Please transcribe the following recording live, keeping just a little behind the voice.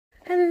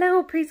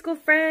Hello, preschool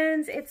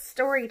friends. It's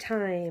story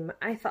time.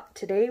 I thought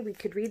today we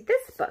could read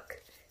this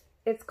book.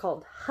 It's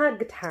called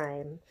Hug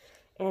Time,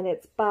 and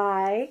it's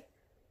by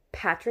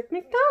Patrick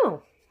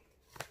McDonnell.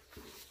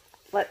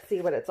 Let's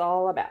see what it's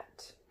all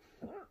about.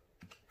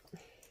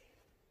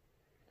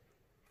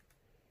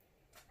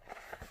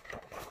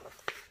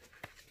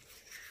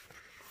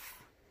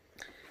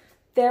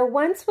 There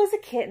once was a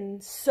kitten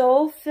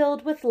so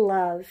filled with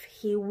love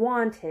he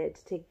wanted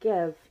to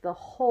give the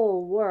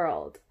whole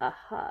world a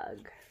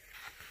hug.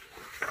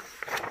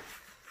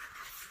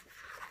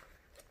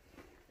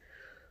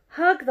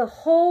 Hug the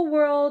whole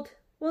world.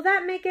 Will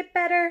that make it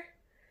better?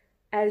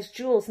 As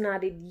Jules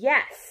nodded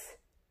yes,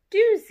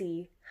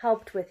 Doozy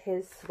helped with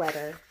his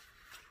sweater.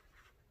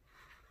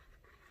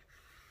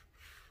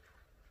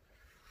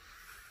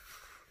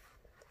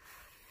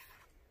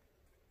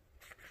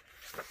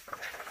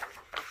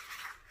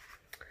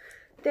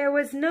 There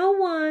was no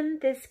one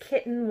this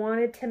kitten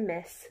wanted to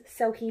miss,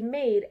 so he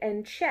made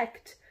and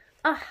checked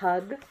a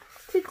hug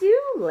to-do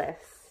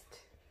list.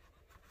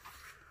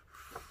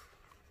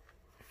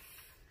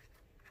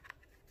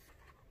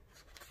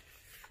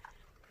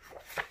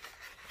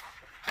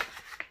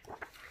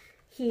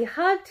 He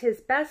hugged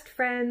his best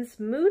friends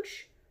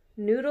Mooch,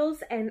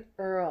 Noodles, and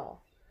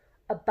Earl,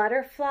 a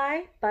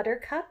butterfly,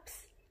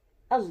 Buttercups,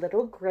 a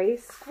little gray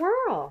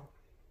squirrel.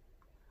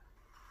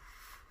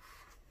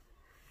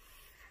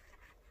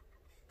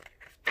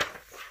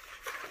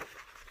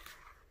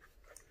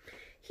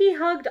 He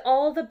hugged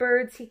all the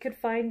birds he could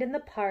find in the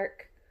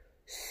park,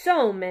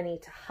 so many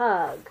to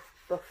hug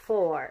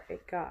before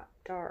it got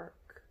dark.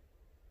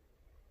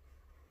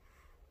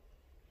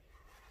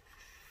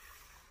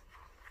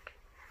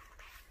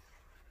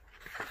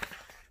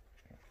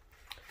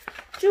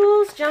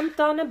 Jules jumped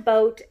on a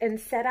boat and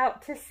set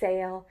out to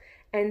sail,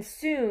 and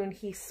soon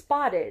he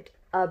spotted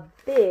a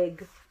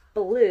big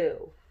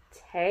blue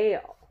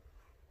tail.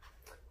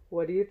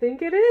 What do you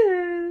think it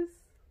is?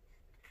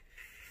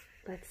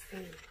 Let's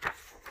see.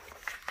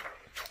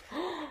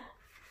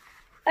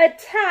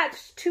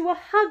 Attached to a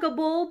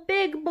huggable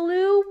big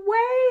blue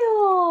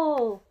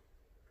whale.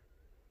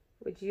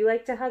 Would you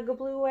like to hug a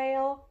blue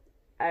whale?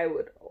 I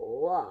would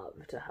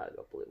love to hug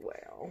a blue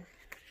whale.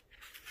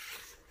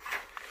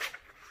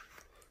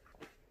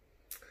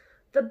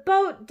 The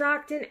boat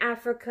docked in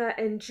Africa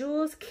and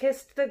Jules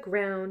kissed the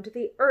ground,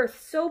 the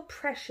earth so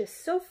precious,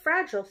 so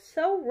fragile,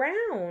 so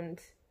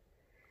round.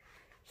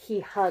 He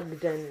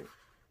hugged an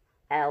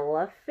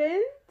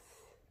elephant,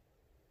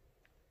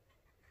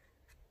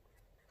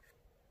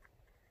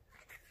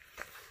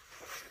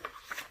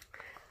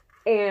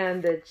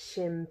 and a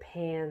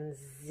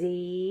chimpanzee,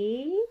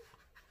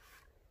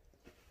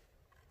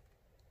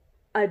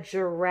 a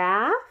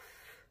giraffe,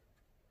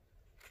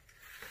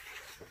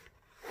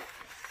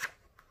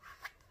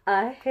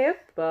 a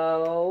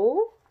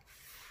hippo,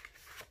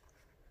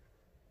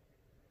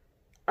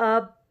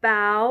 a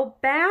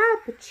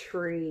baobab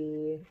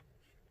tree,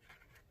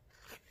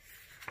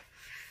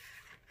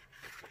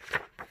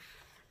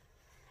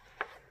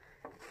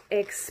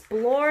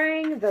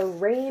 exploring the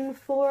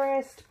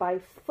rainforest by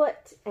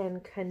foot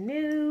and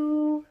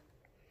canoe,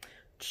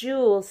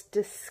 Jules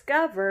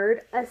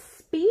discovered a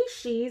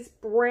species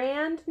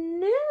brand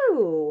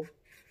new.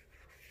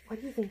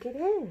 What do you think it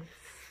is?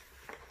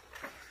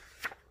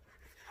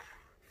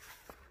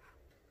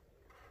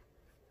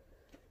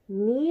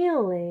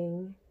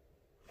 Kneeling,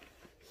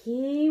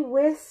 he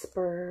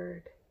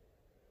whispered,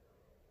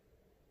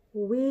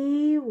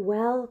 "We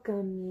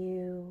welcome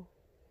you."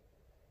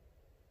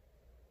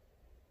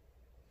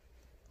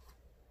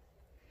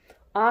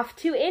 Off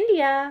to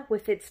India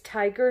with its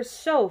tigers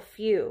so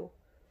few.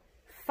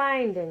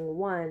 Finding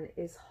one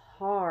is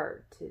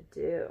hard to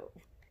do.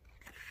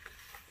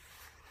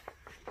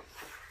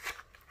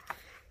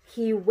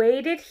 He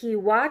waited, he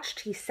watched,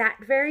 he sat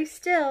very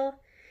still.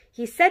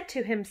 He said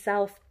to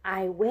himself,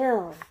 I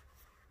will.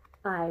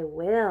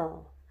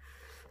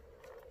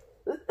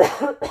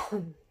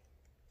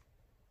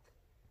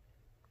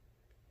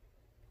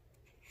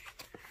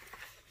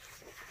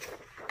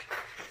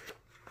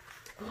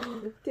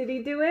 Did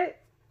he do it?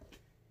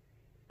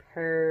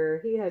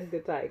 He hugged the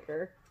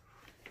tiger.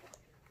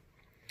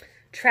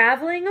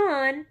 Traveling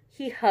on,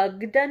 he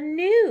hugged a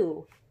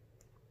gnu.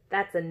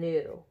 That's a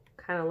gnu.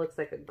 Kind of looks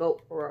like a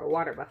goat or a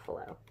water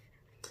buffalo.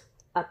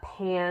 A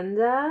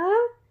panda,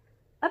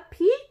 a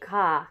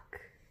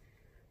peacock,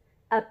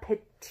 a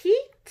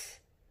petite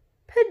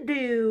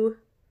pidoo.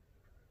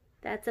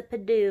 That's a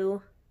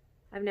pidoo.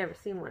 I've never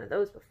seen one of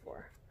those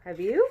before. Have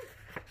you?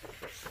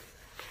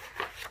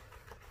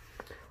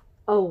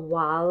 A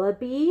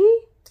wallaby,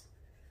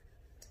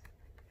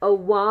 a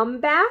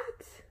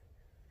wombat,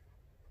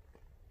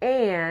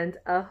 and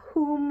a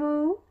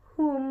humu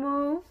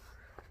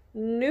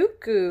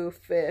nuku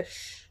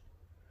fish.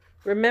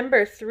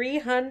 Remember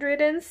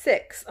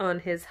 306 on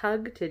his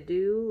hug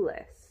to-do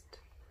list.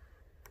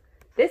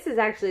 This is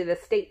actually the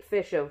state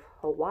fish of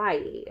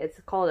Hawaii. It's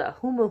called a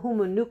humu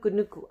nuku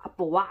nuku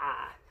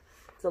apawa.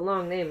 It's a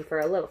long name for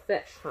a little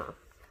fish, huh?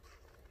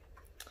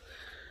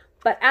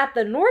 But at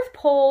the North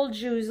Pole,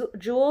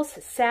 Jules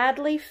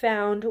sadly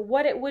found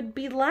what it would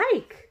be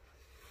like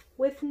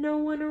with no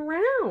one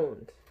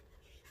around.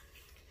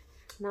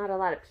 Not a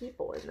lot of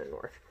people in the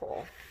North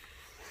Pole.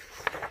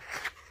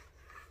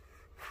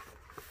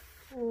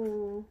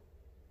 Oh,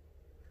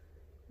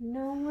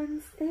 no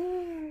one's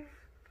there.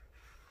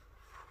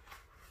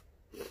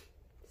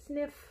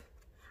 Sniff,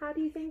 how do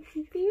you think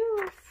he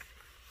feels?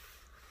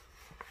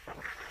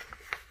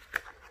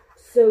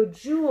 So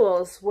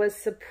Jules was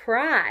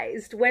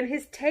surprised when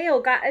his tail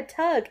got a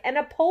tug and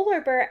a polar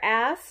bear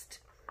asked,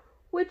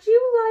 "Would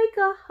you like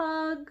a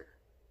hug?"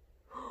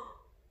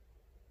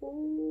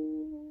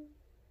 Oh.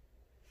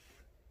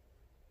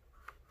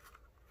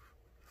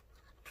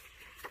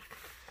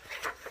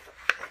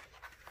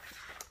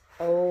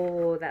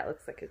 Oh, that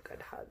looks like a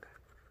good hug.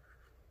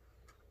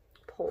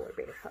 Polar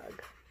bear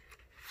hug.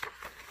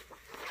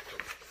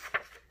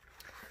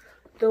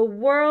 The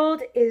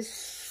world is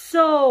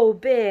so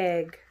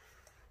big.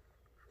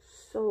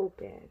 So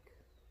big.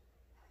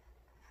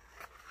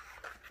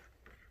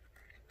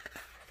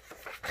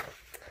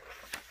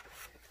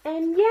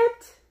 And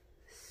yet,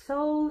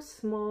 so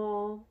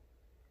small.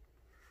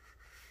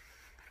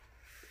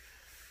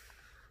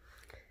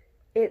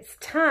 It's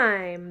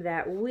time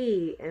that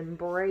we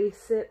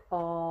embrace it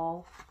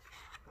all.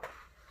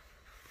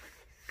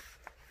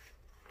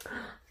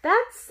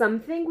 That's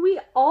something we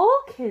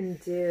all can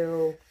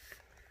do.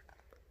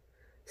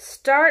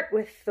 Start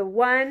with the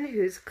one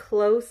who's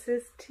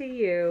closest to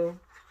you.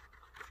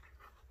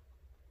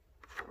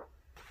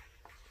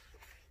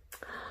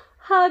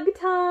 Hug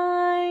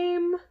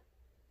time.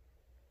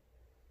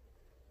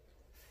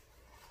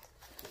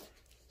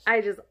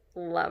 I just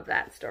love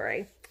that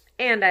story.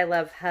 And I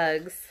love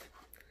hugs.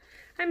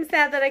 I'm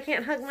sad that I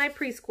can't hug my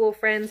preschool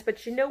friends,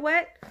 but you know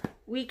what?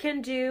 We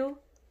can do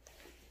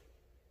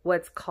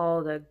what's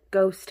called a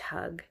ghost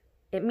hug.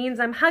 It means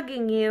I'm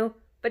hugging you,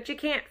 but you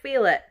can't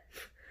feel it.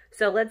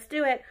 So let's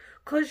do it.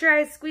 Close your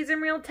eyes, squeeze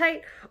them real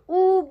tight.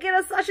 Ooh, get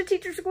a Sasha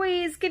Teacher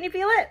squeeze. Can you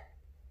feel it?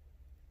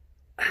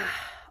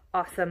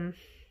 Awesome.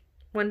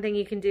 One thing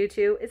you can do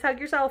too is hug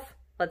yourself.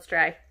 Let's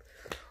try.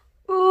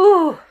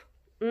 Ooh.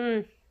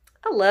 I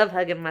love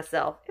hugging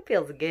myself. It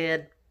feels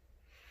good.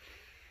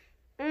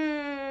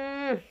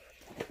 I'm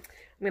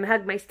going to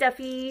hug my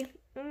stuffy.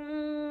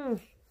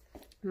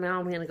 Now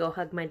I'm going to go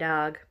hug my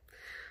dog.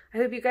 I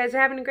hope you guys are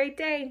having a great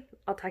day.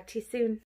 I'll talk to you soon.